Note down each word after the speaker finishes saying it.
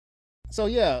So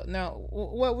yeah, now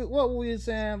what were you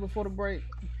saying before the break?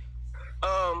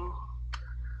 Um,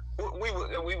 we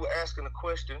were asking a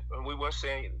question, and we were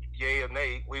saying yay or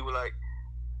nay. We were like,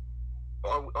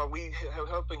 are we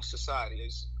helping society?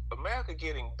 Is America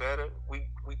getting better?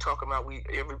 We talk about we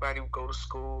everybody go to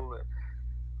school,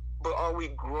 but are we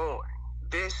growing?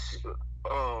 This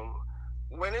um,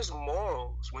 when it's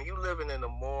morals, when you living in a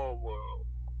moral world,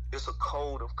 it's a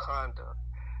code of conduct.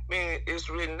 I mean, it's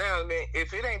written down. Man,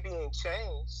 if it ain't being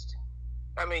changed,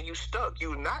 I mean, you stuck.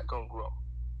 You're not gonna grow.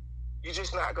 You're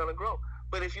just not gonna grow.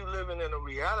 But if you living in a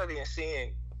reality and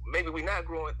seeing maybe we're not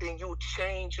growing, then you'll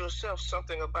change yourself.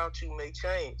 Something about you may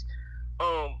change.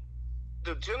 Um,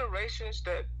 the generations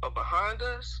that are behind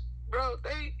us, bro,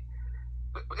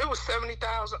 it was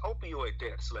 70,000 opioid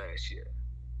deaths last year.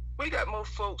 We got more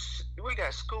folks. We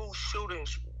got school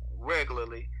shootings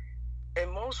regularly,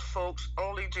 and most folks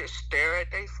only just stare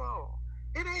at their phone.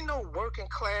 It ain't no working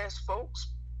class folks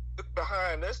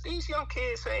behind us. These young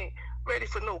kids ain't ready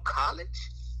for no college.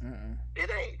 Mm-mm. It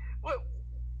ain't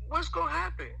what's gonna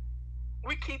happen.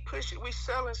 We keep pushing. We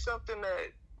selling something that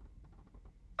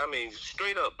I mean,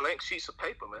 straight up blank sheets of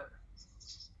paper, man.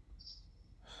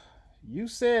 You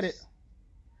said it.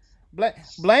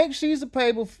 Blank sheets of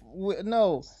paper.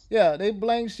 No, yeah, they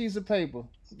blank sheets of paper.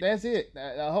 That's it.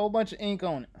 A whole bunch of ink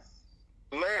on it.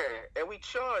 Man, and we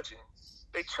charging.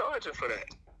 They charging for that.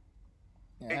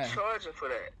 They Yeah. charging for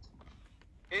that.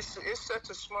 It's such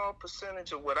a small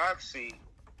percentage of what I see.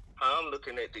 How I'm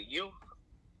looking at the youth.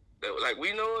 That like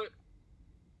we know it.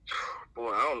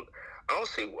 Boy, I don't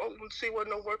see. I don't see what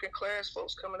no working class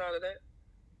folks coming out of that.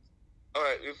 All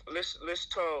right, let's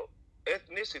talk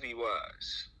ethnicity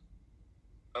wise.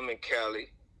 I'm in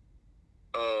Cali.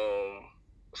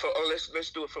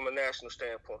 Let's do it from a national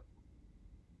standpoint.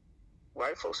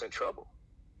 White folks in trouble.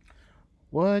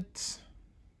 What?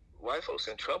 White folks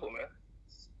in trouble, man.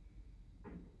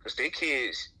 Cause they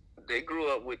kids, they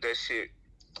grew up with that shit,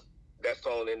 that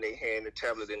phone in their hand, the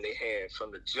tablet in their hand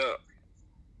from the jump.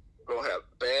 Gonna have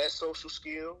bad social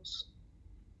skills.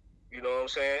 You know what I'm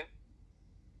saying?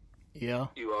 Yeah.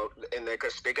 You all, and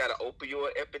because they got an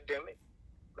opioid epidemic,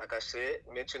 like I said,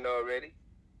 mentioned already.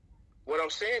 What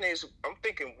I'm saying is, I'm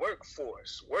thinking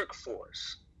workforce,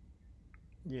 workforce.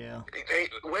 Yeah.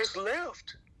 Where's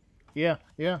left? Yeah.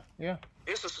 Yeah. Yeah.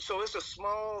 It's a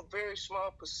small, very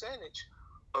small percentage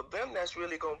of them that's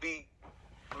really gonna be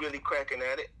really cracking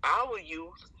at it. Our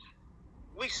youth,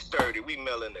 we sturdy, we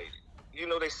melanated. You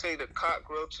know, they say the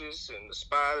cockroaches and the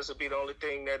spiders will be the only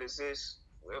thing that exists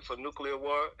if a nuclear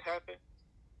war happen.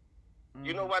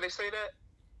 You know Mm-hmm. why they say that?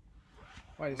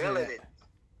 Why do you say that? Melanin.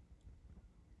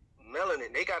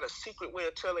 Melanin. They got a secret way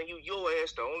of telling you your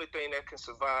ass the only thing that can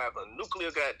survive a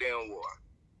nuclear goddamn war.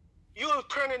 You'll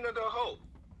turn into the Hulk.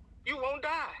 You won't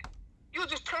die. You'll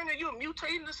just turn it, you'll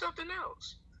mutate into something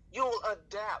else. You'll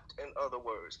adapt, in other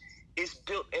words. It's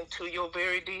built into your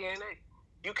very DNA.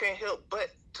 You can't help but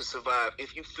to survive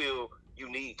if you feel you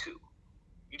need to.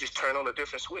 You just turn on a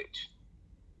different switch.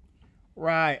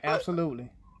 Right. But, Absolutely.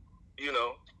 you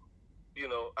know,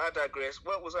 I digress.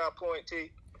 What was our point,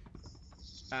 T?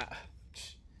 I,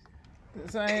 the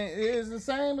same. It's the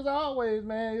same as always,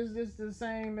 man. It's just the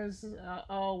same as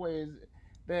always.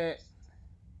 That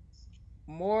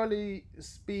morally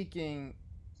speaking,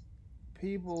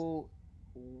 people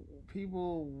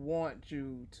people want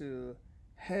you to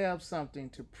have something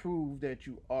to prove that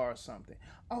you are something.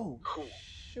 Oh Who?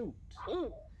 shoot,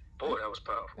 Who? Boy, that that was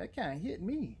powerful. that kind of hit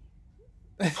me.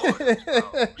 Boy, that was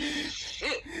powerful.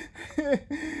 Shit.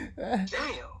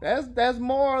 Damn. That's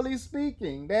morally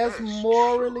speaking. That's That's true.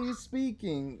 morally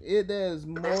speaking. It is That's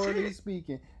morally it.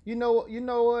 speaking. You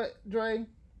know what, Dre?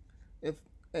 If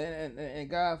and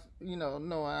God,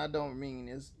 no, I don't mean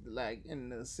this like in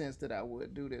the sense that I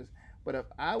would do this, but if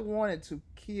I wanted to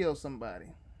kill somebody,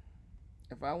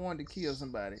 if I wanted to kill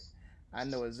somebody, I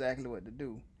know exactly what to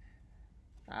do.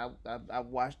 I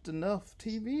watched enough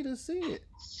TV to see it.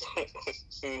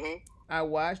 Mm-hmm. I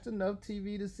watched enough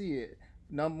TV to see it.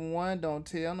 Number one, don't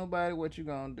tell nobody what you're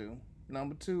gonna do.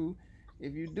 Number two,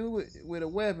 if you do it with a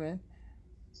weapon,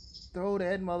 throw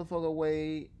that motherfucker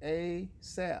away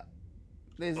ASAP.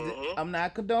 Mm-hmm. I'm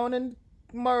not condoning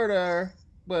murder,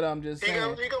 but I'm just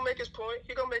saying He gonna make his point.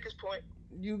 He gonna make his point.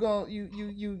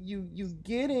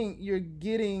 you're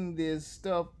getting this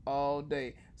stuff all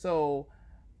day. So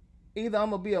either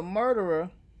I'm gonna be a murderer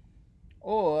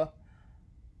or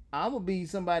I'm gonna be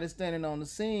somebody standing on the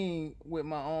scene with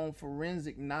my own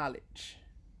forensic knowledge,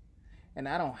 and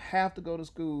I don't have to go to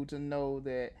school to know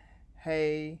that.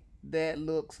 Hey, that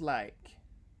looks like.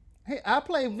 Hey, I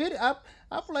play video.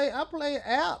 I play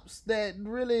apps that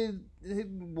really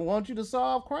want you to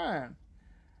solve crime.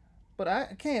 but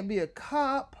I can't be a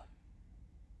cop.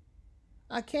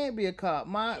 I can't be a cop.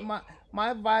 My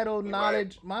vital Right.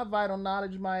 knowledge,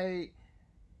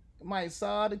 might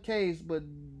solve the case, but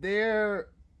their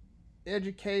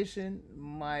education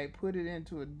might put it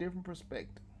into a different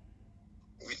perspective.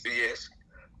 Yes.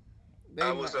 They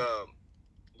I was might.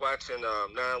 watching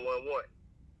 911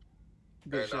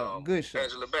 Good and show. Good show.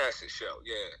 Angela Bassett show.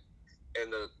 Yeah.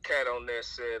 And the cat on there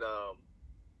said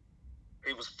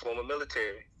he was former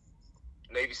military,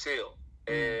 Navy SEAL,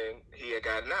 Mm. and he had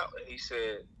gotten out. And he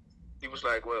said he was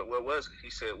like, "Well, what was it?" He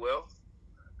said, "Well,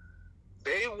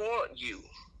 they want you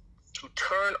to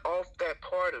turn off that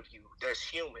part of you that's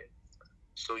human,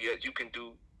 so yet you can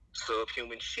do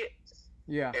subhuman shit."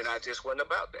 Yeah. And I just wasn't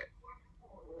about that.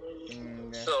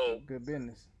 That's So good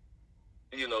business.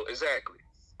 exactly.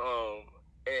 Um,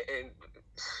 and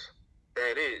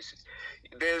that is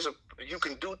there's a you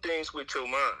can do things with your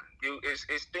mind.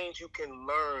 It's things you can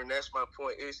learn. That's my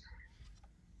point. Is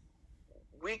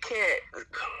we can't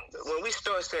when we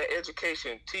start saying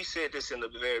education. T said this in the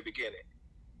very beginning.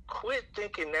 Quit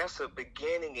thinking that's a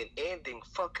beginning and ending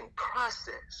fucking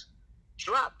process.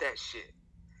 Drop that shit.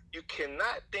 You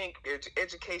cannot think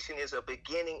education is a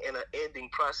beginning and an ending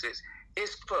process.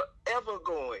 It's forever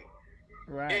going.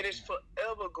 Right. It is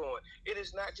forever going. It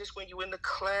is not just when you're in the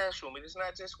classroom. It is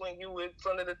not just when you're in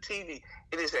front of the TV.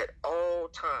 It is at all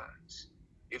times.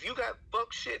 If you got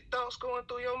fuck shit thoughts going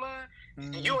through your mind,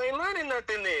 Mm-hmm. you ain't learning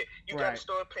nothing there. You got to Right.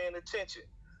 start paying attention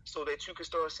so that you can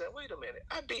start saying, wait a minute,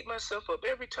 I beat myself up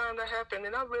every time that happened,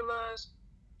 and I realized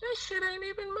that shit ain't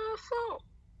even my fault.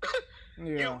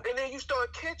 Yeah. And then you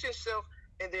start catching yourself,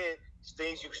 and then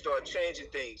things you start changing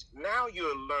things. Now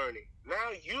you're learning. Now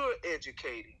you're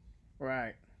educating.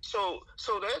 Right. So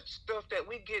that stuff that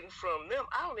we getting from them,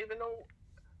 I don't even know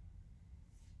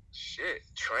shit,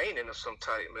 training of some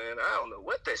type, man. I don't know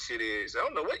what that shit is. I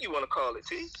don't know what you want to call it,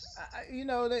 T.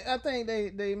 I think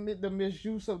the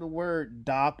misuse of the word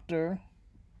doctor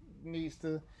needs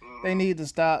to they Mm-hmm. need to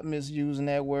stop misusing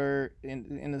that word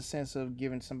in the sense of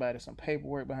giving somebody some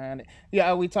paperwork behind it.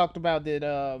 Yeah, we talked about that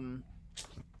uh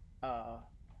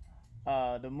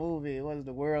the movie was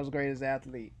the world's greatest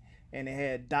athlete, and it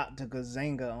had Dr.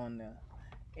 Gazinga on there,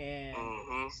 and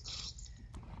Mm-hmm.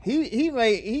 he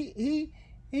made he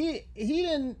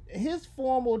didn't his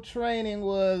formal training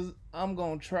was I'm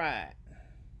gonna try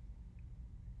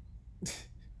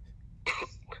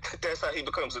That's how he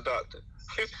becomes a doctor.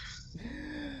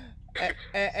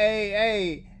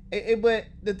 hey, but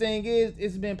the thing is,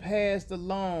 it's been passed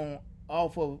along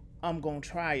off of I'm gonna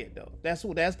try it though. That's the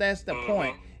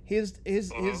point.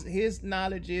 Mm-hmm. His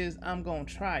knowledge is I'm gonna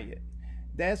try it.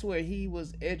 That's where he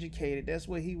was educated. That's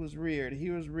where he was reared. He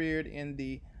was reared in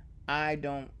the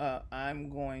I'm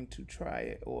going to try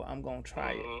it or I'm gonna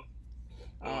try it.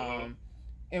 Mm-hmm. Mm-hmm. Um,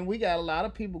 and we got a lot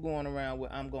of people going around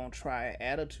with I'm gonna try it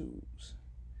attitudes.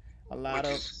 A lot Which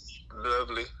of is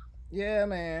lovely. Yeah,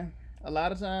 man. A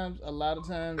lot of times,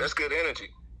 That's good energy.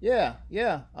 yeah.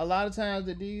 A lot of times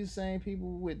that these same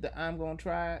people with the I'm gonna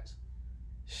try it,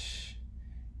 shh,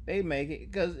 they make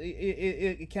it because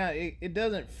it kind of it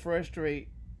doesn't frustrate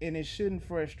and it shouldn't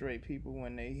frustrate people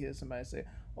when they hear somebody say,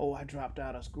 "Oh, I dropped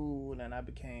out of school and I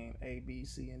became A, B,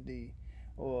 C, and D,"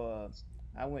 or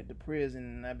 "I went to prison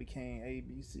and I became A,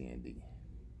 B, C, and D."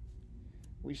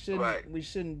 Right. We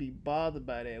shouldn't be bothered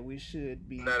by that.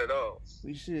 Not at all.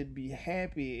 We should be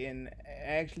happy and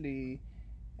actually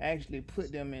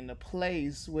put them in a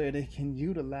place where they can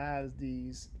utilize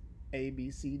these A,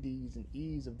 B, C, D's, and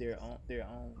E's of their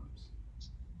owns.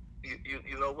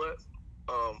 You know what?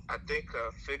 I think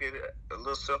I figured a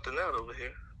little something out over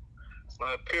here.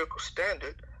 My empirical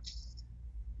standard,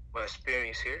 my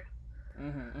experience here.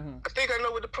 Mm-hmm. I think I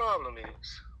know what the problem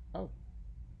is. Oh,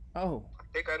 oh, I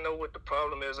think I know what the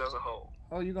problem is as a whole.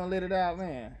 oh! You gonna let it out,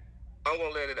 man? I'm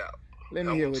gonna let it out. Let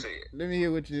me I'm hear gonna what. say it. Let me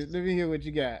hear what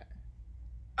you got.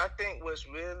 I think what's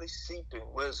really seeping,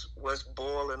 what's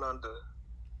boiling under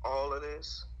all of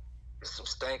this, is some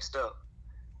stank stuff.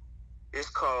 It's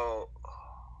called,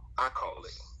 I call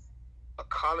it, a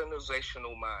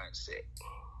colonizational mindset.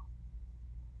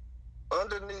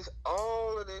 Underneath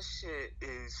all of this shit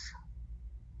is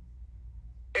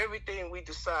everything we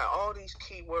decide, all these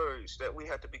key words that we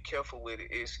have to be careful with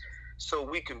it is so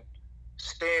we can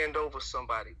stand over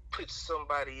somebody, put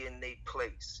somebody in their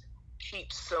place,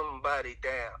 keep somebody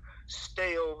down,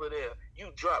 stay over there.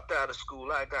 You dropped out of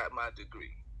school, I got my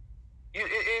degree.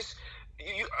 It's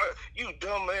you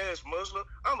dumbass Muslim.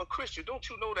 I'm a Christian. Don't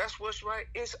you know that's what's right?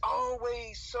 It's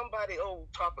always somebody on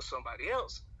top of somebody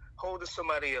else, holding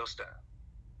somebody else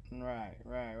down. Right.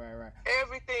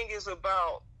 Everything is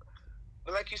about,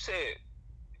 like you said,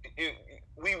 it,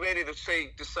 we ready to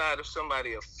say decide if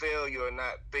somebody a failure or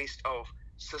not based off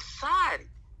society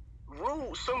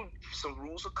rules, some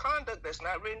rules of conduct that's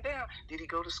not written down. Did he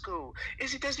go to school?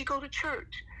 Does he go to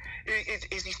church?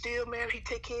 Is he still married? He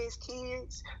take care of his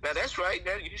kids? Now that's right.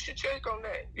 Now you should check on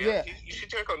that. Yeah, Yeah, you should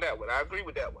check on that one. I agree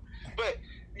with that one. But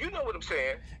you know what I'm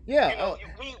saying? yeah. You know,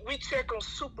 we check on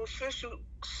superficial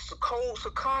codes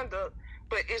of conduct,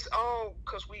 but it's all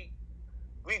because we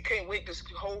can't wait to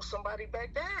hold somebody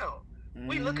back down.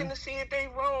 We looking to see if they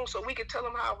wrong so we can tell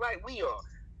them how right we are.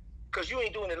 Because you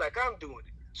ain't doing it like I'm doing it.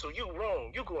 So you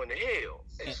wrong. You going to hell.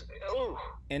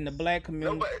 In the black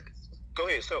community. Nobody. Go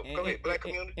ahead. So go ahead. Black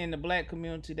community. In the black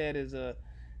community, that is a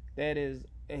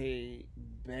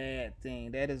bad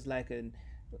thing. That is like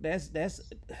that's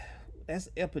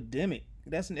epidemic.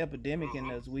 That's an epidemic in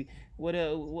us. What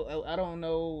I don't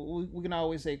know. We can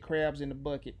always say crabs in the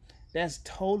bucket. That's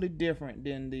totally different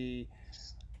than the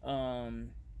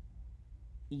um.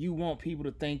 You want people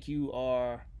to think you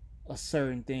are a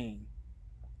certain thing.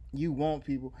 You want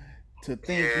people to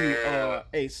think you are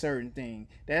a certain thing.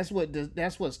 That's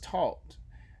what's taught.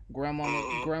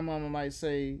 Grandmama might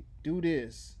say, "Do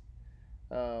this."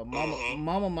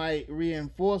 Mama might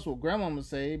reinforce what grandmama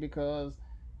say because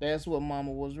that's what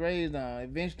mama was raised on.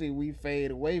 Eventually, we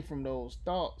fade away from those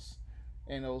thoughts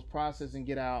and those processes and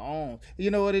get our own.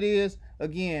 You know what it is?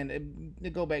 Again, to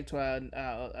go back to our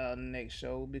next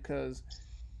show, because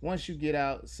once you get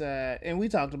outside, and we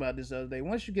talked about this the other day,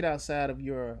 once you get outside of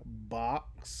your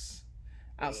box,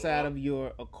 outside of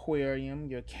your aquarium,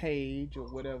 your cage, or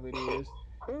whatever it is,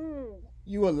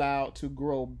 you allowed to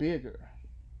grow bigger.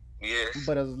 Yes.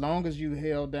 But as long as you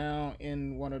held down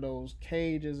in one of those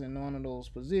cages and one of those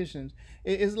positions,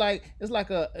 it's like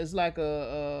a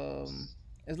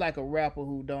rapper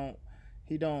who don't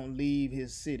leave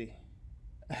his city.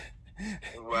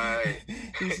 Right.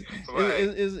 He's,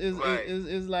 Right.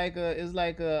 it's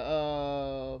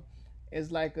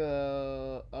like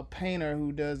a painter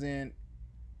who doesn't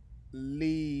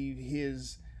leave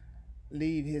his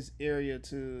area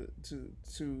to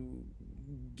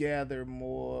gather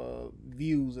more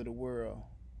views of the world.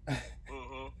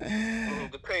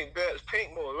 The paint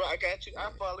more. Right, I got you.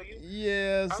 I follow you.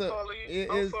 Yeah, I so follow you.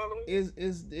 it I'm is following you.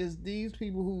 is these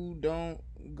people who don't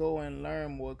go and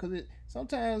learn more, because it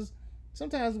sometimes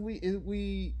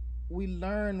we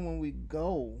learn when we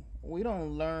go. We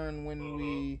don't learn when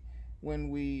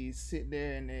we sit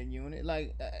there in that unit.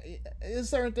 Like it's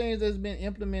certain things that's been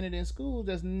implemented in schools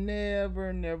that's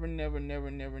never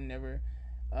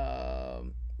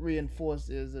reinforced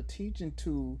as a teaching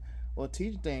tool or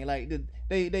teaching thing. Like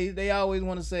they always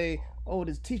want to say, "Oh,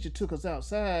 this teacher took us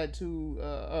outside to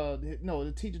no,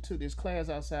 the teacher took this class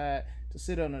outside to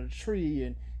sit under the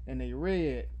tree and they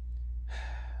read."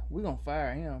 We're gonna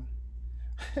fire him.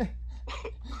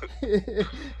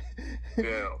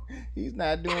 Yeah. He's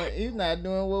not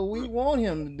doing what we want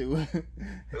him to do.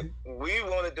 We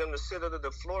wanted them to sit under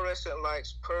the fluorescent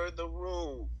lights per the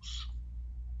rules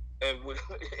and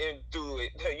do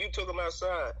it. You took them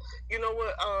outside. You know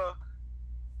what? I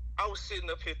was sitting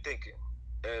up here thinking,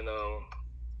 and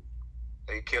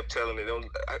they kept telling me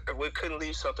we couldn't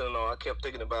leave something alone. I kept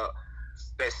thinking about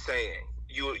that saying.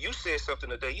 You said something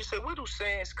today. You said, "Where do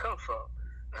sayings come from?"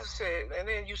 I said, and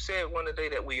then you said one day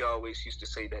that we always used to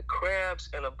say that crabs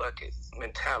in a bucket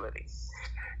mentality.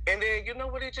 And then you know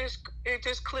what? It just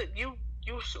clicked. You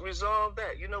resolved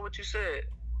that. You know what you said?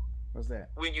 What's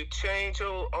that? When you change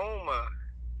your own mind,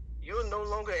 you're no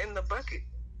longer in the bucket.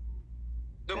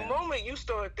 The moment you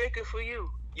start thinking for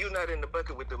you, you're not in the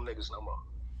bucket with them niggas no more.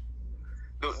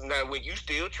 Now, when you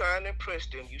still trying to impress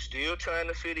them, you still trying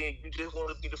to fit in, you just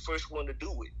want to be the first one to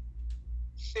do it,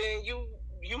 then you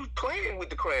playing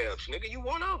with the crabs, nigga. You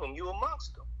one of them. You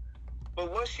amongst them. But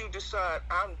once you decide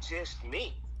I'm just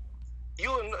me,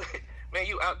 man,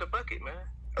 you out the bucket, man.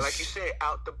 Like you said,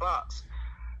 out the box,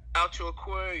 out your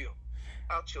aquarium,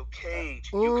 out your cage.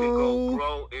 You can go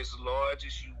grow as large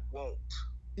as you want.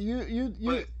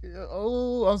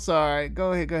 I'm sorry.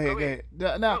 Go ahead.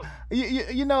 Now,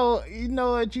 you know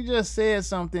what, you just said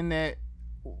something that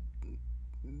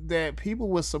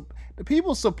people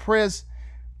suppress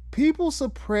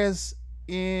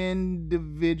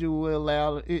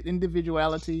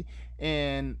individuality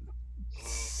and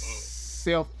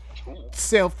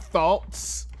self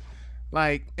thoughts,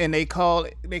 like, and they call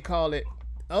it,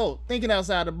 oh, thinking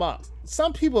outside the box.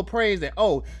 Some people praise that,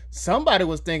 oh, somebody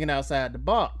was thinking outside the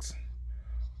box,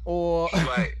 or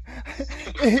right.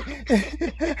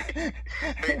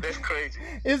 That's crazy.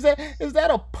 Is that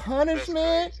a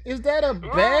punishment? Is that a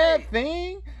bad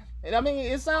thing? I mean,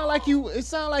 it sounds like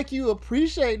you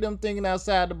appreciate them thinking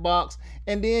outside the box,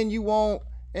 and then you won't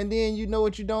And then you know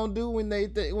what you don't do when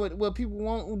what people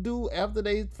won't do after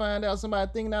they find out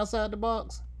somebody thinking outside the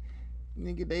box.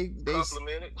 Nigga,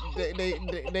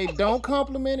 Complimented. they don't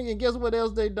compliment it, and guess what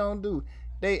else they don't do?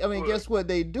 What? Guess what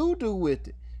they do with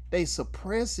it? They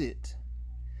suppress it.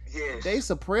 They Yes.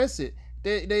 suppress it.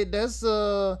 They that's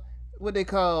what they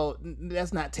call,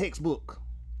 that's not textbook.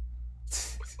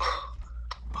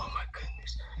 Oh my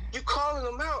goodness. You calling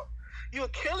them out. You're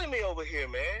killing me over here,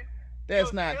 man.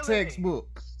 That's You're not killing me.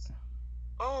 textbook.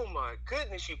 Oh my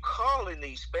goodness, you calling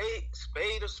these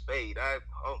spade a spade.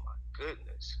 Oh my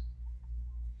goodness.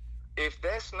 If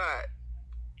that's not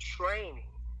training,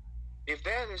 if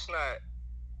that is not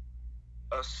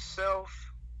a self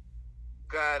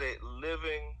guided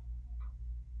living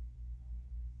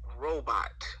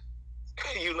robot,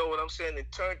 you know what I'm saying? They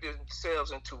turned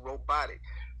themselves into robotic.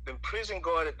 Then prison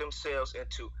guarded themselves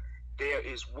into there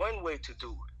is one way to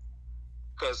do it.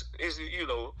 Because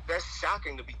that's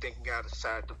shocking to be thinking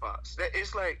outside the box. That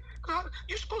it's like, God,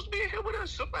 you're supposed to be in here with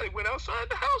us. Somebody went outside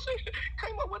the house and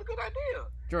came up with a good idea.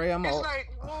 Dre, It's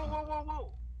like, whoa, whoa, whoa, whoa.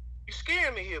 You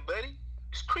scaring me here, buddy.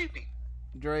 It's creepy.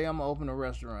 I'm gonna open a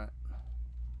restaurant.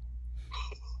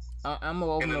 I'm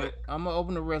gonna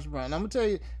open a restaurant. I'm gonna tell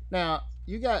you now.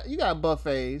 You got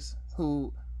buffets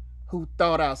who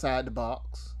thought outside the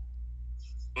box.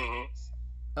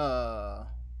 Mm-hmm. Uh,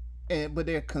 but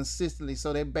they're consistently,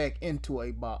 so they're back into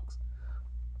a box.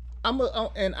 I'm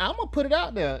gonna put it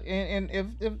out there, and if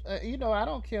I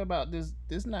don't care about this.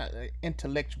 This not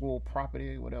intellectual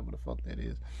property, whatever the fuck that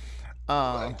is.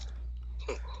 Um,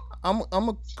 Right. I'm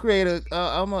gonna create a.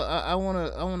 I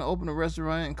wanna open a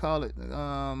restaurant and call it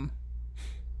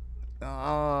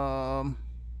um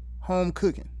home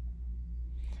cooking,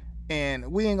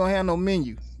 and we ain't gonna have no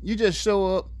menu. You just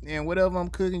show up, and whatever I'm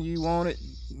cooking, you want it.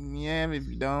 Yeah, if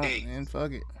you don't, Hey, then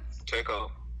fuck it. take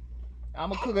off.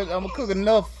 I'm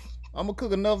gonna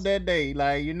cook enough that day.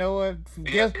 Like, you know what?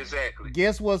 Yeah, Guess exactly.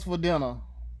 guess what's for dinner?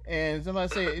 And somebody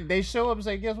say, they show up and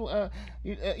say, guess what?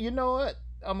 You know what?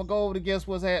 I'm gonna go over to guess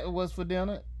what's for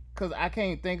dinner, cause I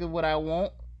can't think of what I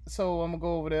want. So I'm gonna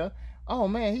go over there. Oh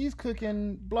man, he's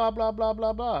cooking blah blah blah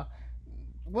blah blah.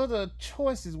 What are the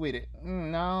choices with it?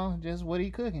 No, just what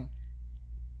he cooking.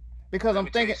 Because Let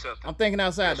me tell you something. I'm thinking They'll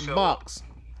outside the show up. box.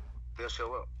 They'll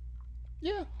show up.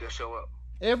 Yeah, They'll show up.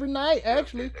 every night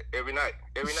actually. Every night.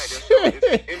 Every night they'll show up.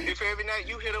 If every night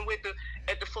you hit them with the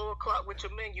at the 4 o'clock with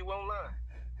your menu online,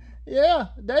 Yeah,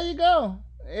 there you go.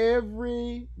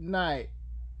 Every night.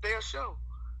 they'll show.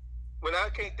 When I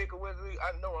can't think of whether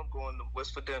I know I'm going to what's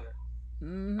for dinner. I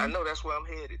Mm-hmm. know that's where I'm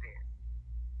headed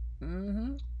in.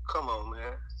 Mm-hmm. Come on,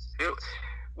 man. It,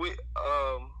 we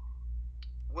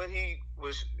what he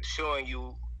was showing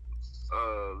you,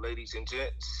 ladies and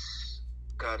gents,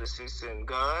 goddesses and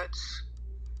gods,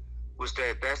 was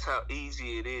that's how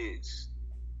easy it is.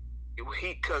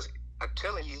 Because I'm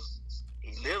telling you,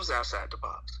 he lives outside the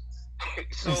box.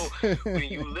 So when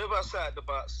you live outside the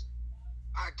box,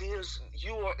 ideas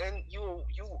you are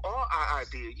our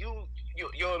idea.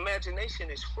 Your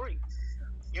imagination is free.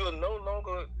 You are no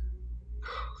longer,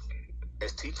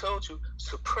 as T told you,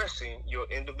 suppressing your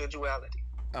individuality.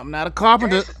 I'm not a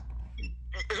carpenter. That's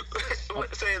I'm,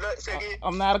 say again.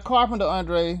 I'm not a carpenter,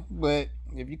 Andre. But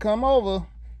if you come over,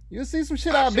 you'll see some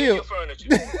shit I've I seen your built. furniture.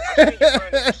 I've seen your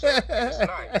furniture, sir, and it's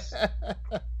nice.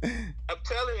 I'm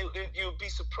telling you, you'll be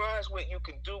surprised what you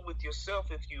can do with yourself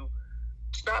if you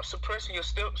stop suppressing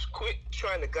yourself. Quit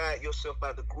trying to guide yourself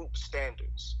by the group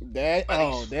standards.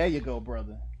 There you go,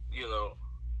 brother. You know,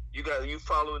 you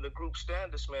following the group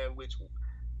standards, man. Which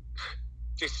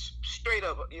just straight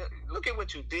up, look at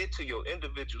what you did to your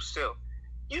individual self.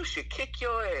 You should kick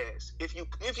your ass if you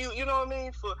know what I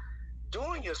mean, for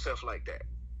doing yourself like that.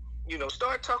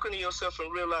 Start talking to yourself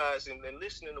and realizing and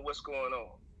listening to what's going on.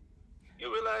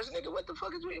 You realize, nigga, what the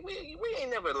fuck is we ain't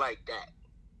never like that.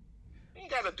 We ain't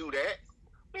gotta do that.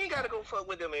 We ain't gotta go fuck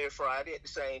with them every Friday at the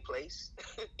same place,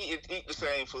 eat the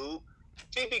same food.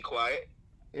 See, be quiet.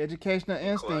 Educational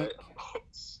Be quiet.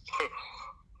 instinct.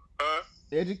 Huh?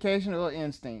 Educational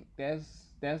instinct.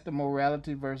 That's the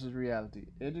morality versus reality.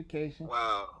 Education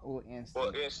Wow. or Or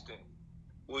instinct. instinct.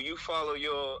 Will you follow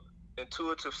your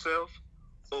intuitive self,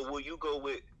 or will you go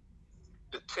with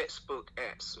the textbook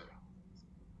answer?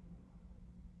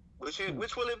 Which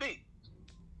will it be?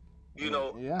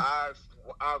 Yeah.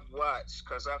 I've watched,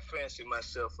 because I fancy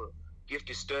myself a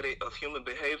gifted study of human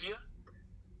behavior.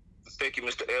 Thank you,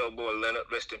 Mr. Elboy Leonard.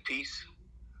 Rest in peace.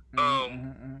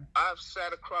 Mm-hmm. I've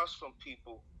sat across from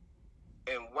people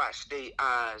and watched their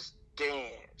eyes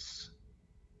dance,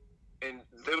 and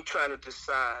them trying to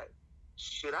decide,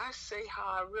 should I say how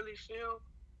I really feel,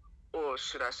 or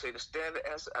should I say the standard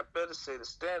answer? I better say the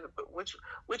standard, but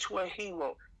which one he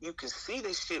want? You can see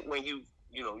this shit when you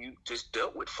just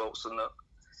dealt with folks enough,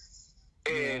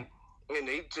 Yeah. and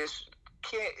they just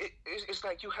can't. It's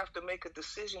like you have to make a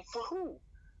decision for who.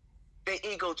 Their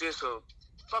ego just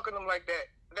fucking them like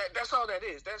that. That's all that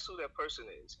is. That's who that person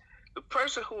is. The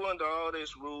person who under all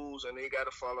these rules and they got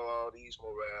to follow all these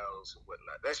morals and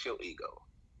whatnot. That's your ego.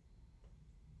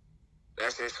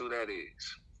 That's just who that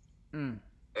is. Mm.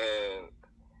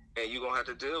 And you're gonna have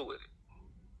to deal with it.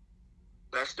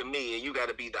 That's the me, and you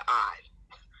gotta be the I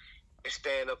and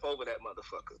stand up over that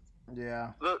motherfucker.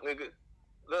 Yeah. Look, nigga,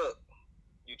 look,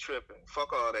 you tripping.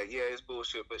 Fuck all that. Yeah, it's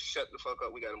bullshit, but shut the fuck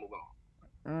up. We gotta move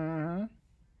on.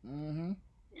 Mm-hmm. Mm-hmm.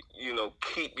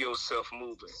 Keep yourself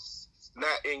moving.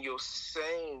 Not in your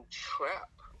same trap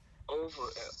over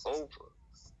and over.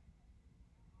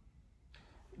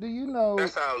 Do you know?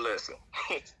 That's our lesson.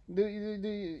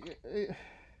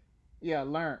 Yeah,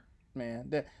 learn,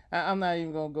 man. I'm not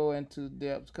even gonna go into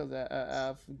depth because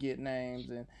I forget names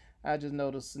and I just know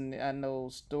I know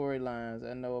storylines.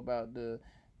 I know about the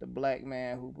black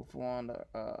man who performed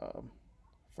the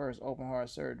first open heart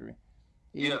surgery.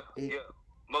 Yeah, He he yeah.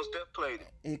 Most Def played it.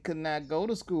 he could not go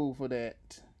to school for that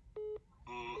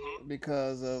Mm-hmm.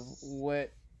 because of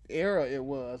what era it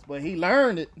was, but he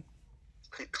learned it.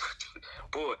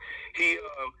 Boy, he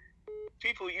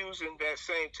people using that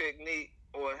same technique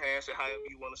or enhance it, however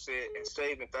you want to say it, and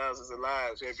saving thousands of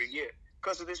lives every year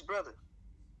because of this brother.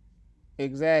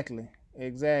 Exactly.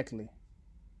 Exactly.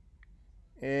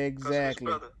 Because of this Exactly.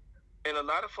 brother. And a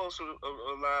lot of folks are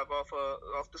alive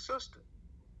off the sister.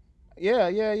 Yeah,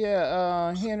 yeah,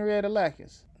 yeah. Henrietta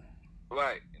Lacus.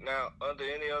 Right. Now, under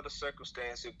any other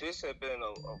circumstance, if this had been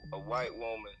a white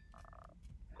woman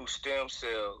whose stem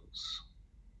cells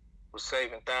were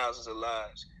saving thousands of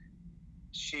lives,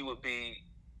 she would be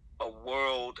a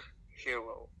world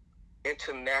hero,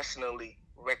 internationally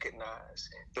recognized.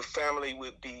 The family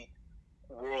would be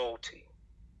royalty.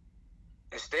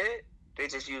 Instead, they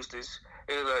just use this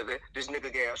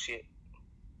nigga gal shit.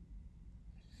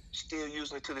 Still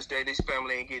using it to this day. This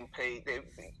family ain't getting paid. They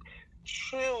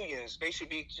trillions. They should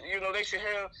be. They should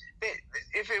have. They,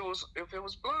 if it was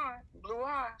blind, blue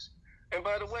eyes. And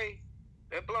by the way,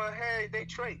 that blonde hair, they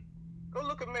trait. Go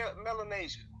look at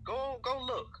Melanesia. Go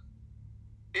look.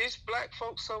 It's black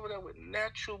folks over there with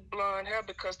natural blonde hair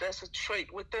because that's a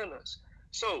trait within us.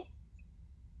 So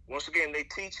once again, they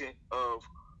teaching of.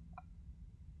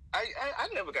 I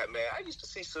never got mad. I used to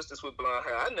see sisters with blonde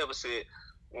hair. I never said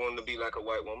wanting to be like a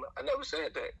white woman. I never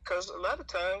said that because a lot of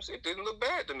times it didn't look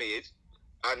bad to me.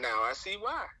 Now I see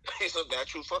why. It's a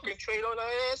natural fucking trait on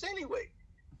our ass anyway.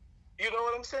 You know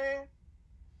what I'm saying?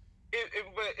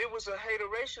 But it was a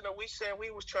hateration of we saying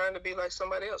we was trying to be like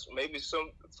somebody else. Maybe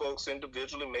some folks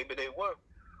individually, maybe they were,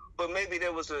 but maybe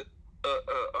there was it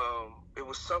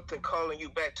was something calling you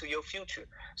back to your future,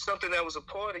 something that was a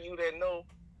part of you that know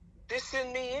this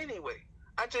in me anyway.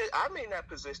 I may not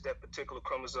possess that particular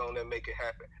chromosome that make it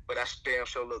happen, but I damn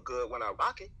sure look good when I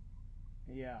rock it.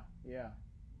 Yeah, yeah.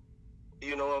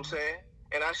 You know what I'm saying?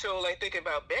 And I sure ain't thinking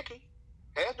about Becky.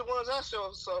 Half the ones I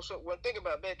saw weren't thinking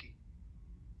about Becky.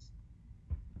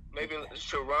 Maybe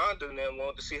Sharonda and them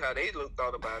wanted to see how they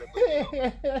thought about it,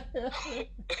 but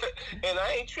and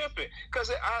I ain't tripping because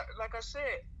like I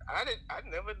said, I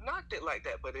never knocked it like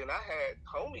that. But then I had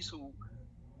homies who,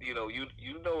 you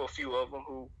know a few of them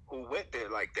who went there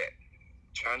like that,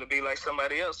 trying to be like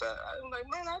somebody else. I'm like,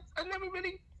 man, I never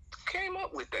really came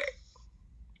up with that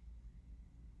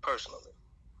personally.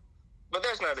 But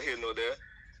that's neither here nor there.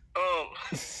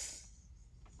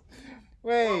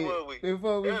 What Wait, were we?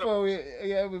 before we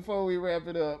Edibles. before we wrap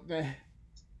it up, man.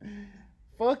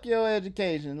 Fuck your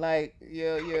education, like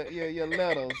your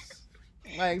letters.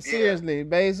 Like Yeah, seriously,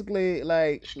 basically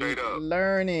like straight up.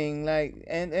 learning, like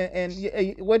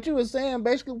what you were saying,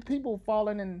 basically people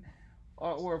falling in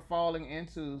or falling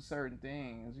into certain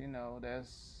things.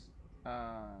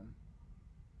 Um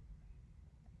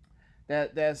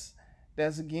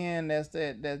that's again that's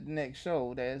that next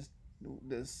show. That's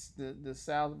the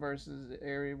South versus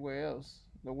everywhere else,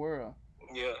 the world.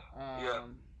 Yeah, yeah.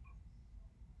 Um,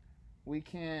 we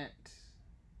can't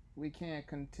we can't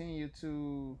continue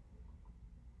to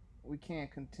we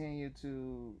can't continue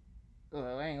to.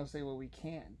 I ain't gonna say what we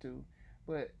can't do,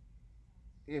 but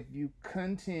if you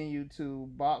continue to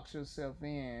box yourself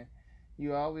in,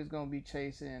 you're always gonna be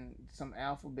chasing some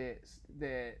alphabets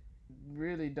that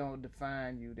really don't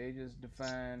define you. They just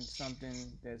define something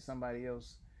that somebody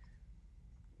else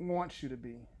wants you to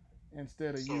be,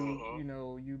 instead of you,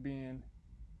 Mm-hmm. you being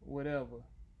whatever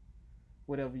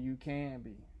you can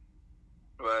be.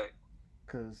 Right.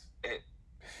 Cause It,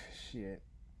 Shit,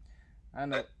 I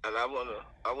know. And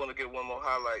I wanna get one more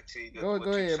highlight to you, Go what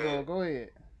you ahead, bro. said. Go ahead.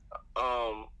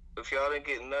 Um, if y'all didn't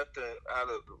get nothing out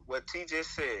of what T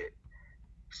just said,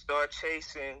 start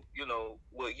chasing,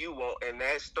 what you want, and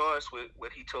that starts with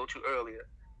what he told you earlier.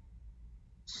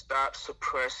 Stop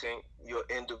suppressing your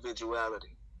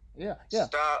individuality. Yeah, yeah.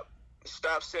 Stop,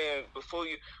 stop saying before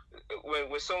you,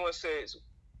 when someone says,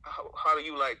 how do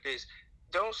you like this?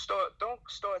 Don't start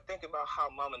thinking about how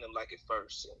mom and them like it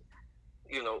first.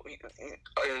 And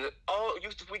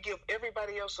we give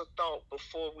everybody else a thought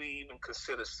before we even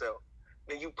consider self.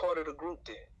 Then you part of the group.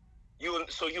 Then you'll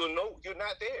know you're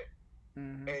not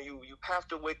Mm-hmm. there, and you have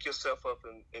to wake yourself up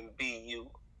and be you.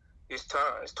 It's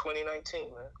time. It's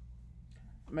 2019, man.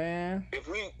 Man, If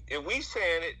we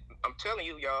saying it, I'm telling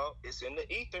you, y'all, it's in the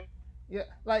ether. yeah,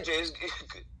 like Just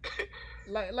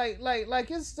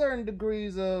it's certain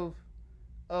degrees of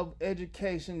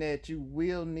education that you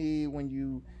will need when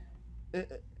you.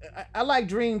 I like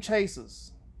dream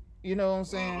chasers. You know what I'm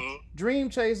saying? mm-hmm, Dream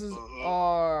chasers mm-hmm,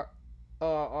 are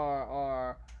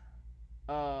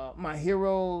my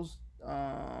heroes.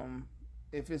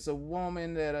 If it's a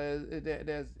woman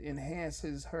that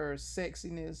enhances her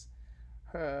sexiness,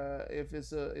 her if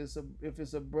it's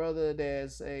a brother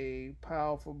that's a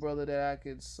powerful brother that I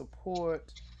could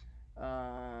support,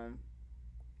 um,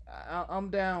 I'm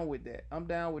down with that. I'm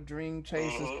down with dream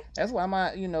chasers. mm-hmm. That's why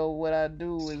what I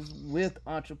do is with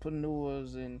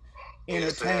entrepreneurs and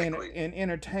Exactly.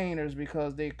 entertainers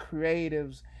because they're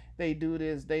creatives. They do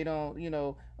this. They don't,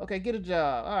 okay, get a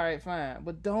job. All right, fine,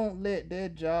 but don't let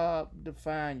that job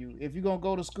define you. If you're gonna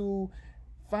go to school,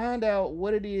 find out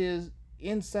what it is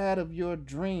inside of your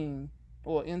dream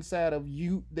or inside of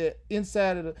you, that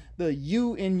inside of the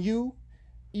you in you.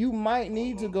 You might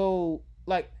need to Mm-hmm. go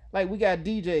we got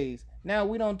DJs now.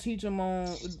 We don't teach them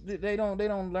on. They don't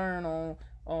learn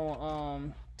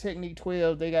on Technique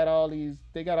 12. They got all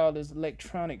this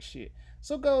electronic shit.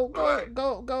 So Right.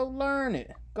 go learn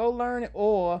it. Go learn it.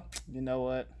 Or you know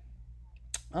what?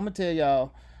 I'm gonna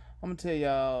tell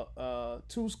y'all.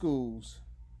 Two schools.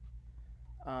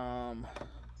 Um,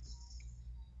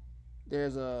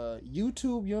 there's a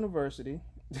YouTube University,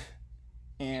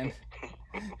 and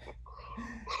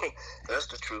That's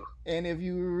the truth. if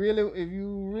you really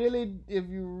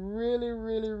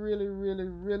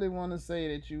want to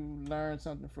say that you learned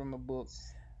something from a book,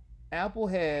 Apple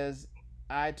has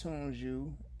iTunes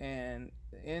U, and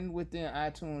within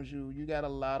iTunes U, you got a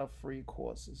lot of free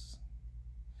courses.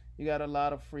 You got a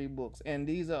lot of free books, and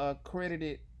these are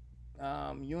accredited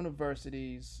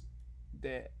universities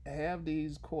that have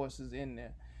these courses in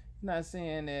there. I'm not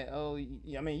saying that. Oh,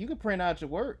 I mean, you can print out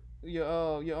your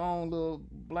own little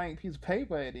blank piece of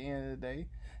paper at the end of the day.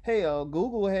 Hey,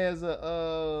 Google has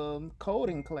a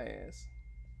coding class,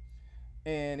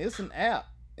 and it's an app,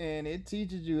 and it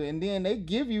teaches you, and then they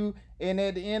give you, and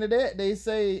at the end of that, they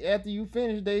say after you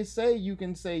finish, they say you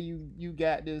can say you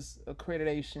got this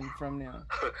accreditation from them.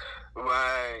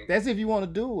 Right. That's if you want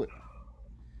to do it.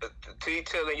 T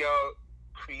telling y'all,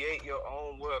 create your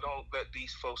own world. Don't let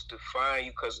these folks define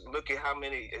you. Because look at how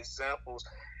many examples.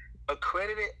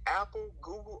 Accredited Apple,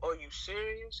 Google. Are you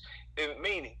serious?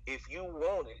 Meaning, if you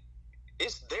want it,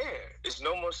 it's there. It's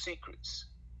no more secrets.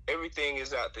 Everything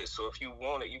is out there. So if you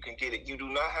want it, you can get it. You do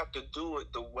not have to do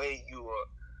it the way you are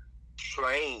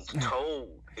trained, told.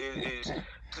 It is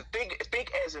to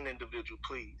think as an individual,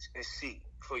 please, and see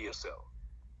for yourself.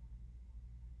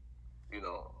 You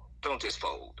know, don't just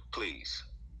fold, please.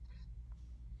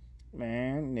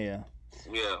 Man, yeah.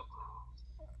 Yeah.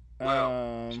 Well,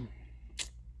 Um,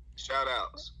 shout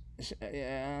outs.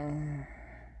 yeah.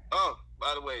 Oh,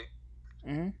 by the way,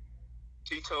 Mm-hmm.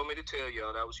 T told me to tell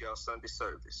y'all that was y'all Sunday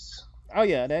service. Oh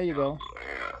yeah, there you go.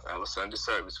 Yeah, that was Sunday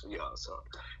service for y'all. So,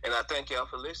 and I thank y'all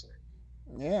for listening.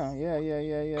 Yeah.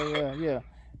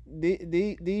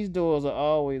 These doors are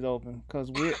always open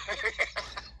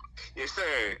Yes,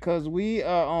 sir. cause we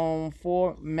are on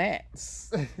four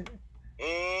mats.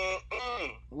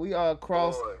 Mm-mm. we are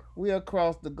across Boy. we are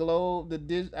across the globe.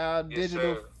 Yes,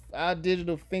 sir. Our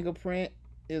digital fingerprint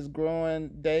is growing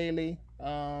daily.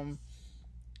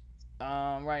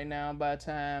 Right now, by the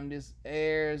time this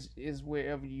airs, is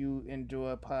wherever you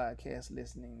enjoy podcast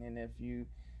listening, and if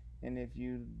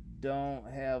you don't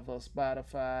have a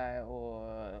Spotify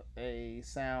or a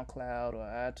SoundCloud or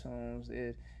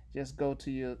iTunes, just go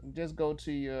to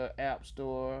your app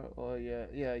store or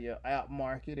your app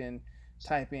market and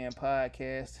type in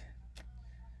podcast.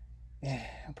 Yeah,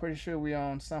 I'm pretty sure we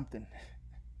own something.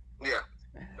 Yeah,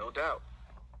 no doubt.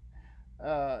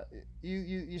 Uh,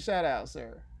 you shout out,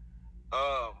 sir.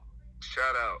 Um,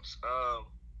 shout outs.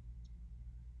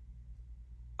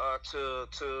 to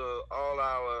all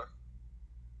our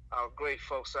great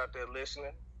folks out there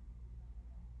listening.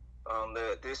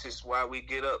 This is why we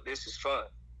get up. This is fun.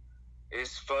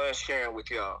 It's fun sharing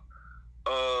with y'all.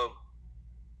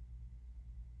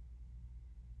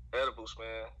 Edibles,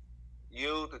 man.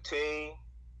 You, the team,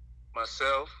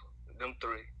 myself, them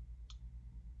three.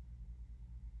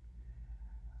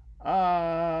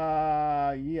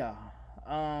 Yeah.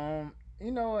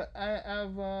 You know what?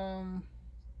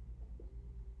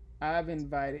 I've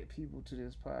invited people to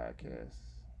this podcast,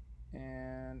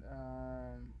 and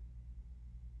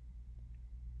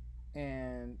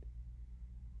and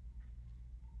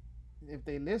if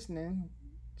they listening,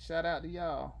 shout out to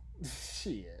y'all.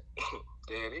 Shit.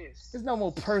 There it is. It's no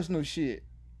more personal shit.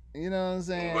 You know what I'm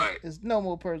saying? Right. It's no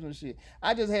more personal shit.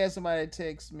 I just had somebody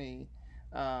text me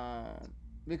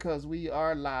because we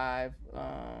are live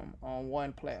on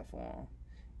one platform.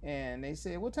 And they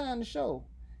said, "What time the show?"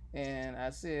 And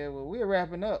I said, "Well, we're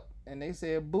wrapping up." And they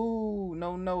said, "Boo,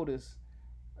 no notice.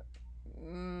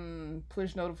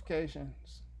 Push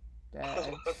notifications."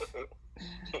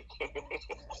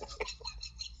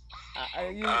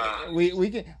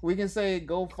 We can say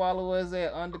go follow us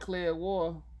at Undeclared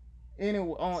War,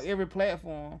 on every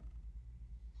platform.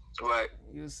 Right.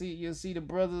 You'll see the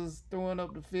brothers throwing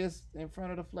up the fist in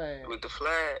front of the flag. With the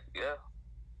flag, yeah.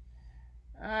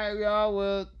 All right, y'all.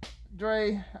 Well,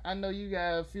 Dre, I know you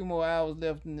got a few more hours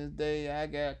left in this day. I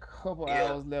got a couple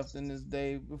hours left in this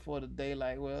day before the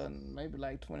daylight. Well, maybe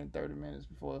like 20, 30 minutes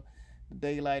before the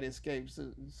daylight escape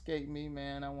me,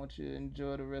 man. I want you to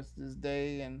enjoy the rest of this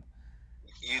day, and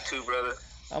you too, brother.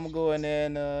 I'm gonna go in there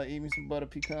and eat me some butter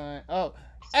pecan. Oh,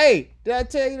 hey, did I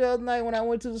tell you the other night when I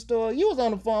went to the store? You was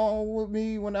on the phone with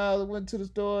me when I went to the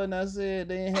store, and I said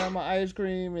they didn't have my ice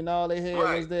cream, and all they had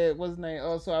was that, what's the name?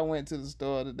 Oh, so I went to the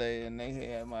store today, and they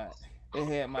had my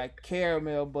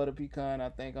caramel butter pecan. I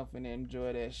think I'm finna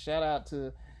enjoy that. Shout out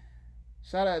to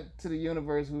the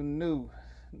universe who knew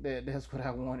that that's what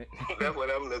I wanted. That's what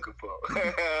I'm looking for.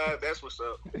 That's what's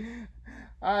up.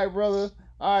 All right, brother.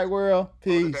 All right, world.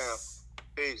 Peace.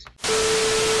 Peace.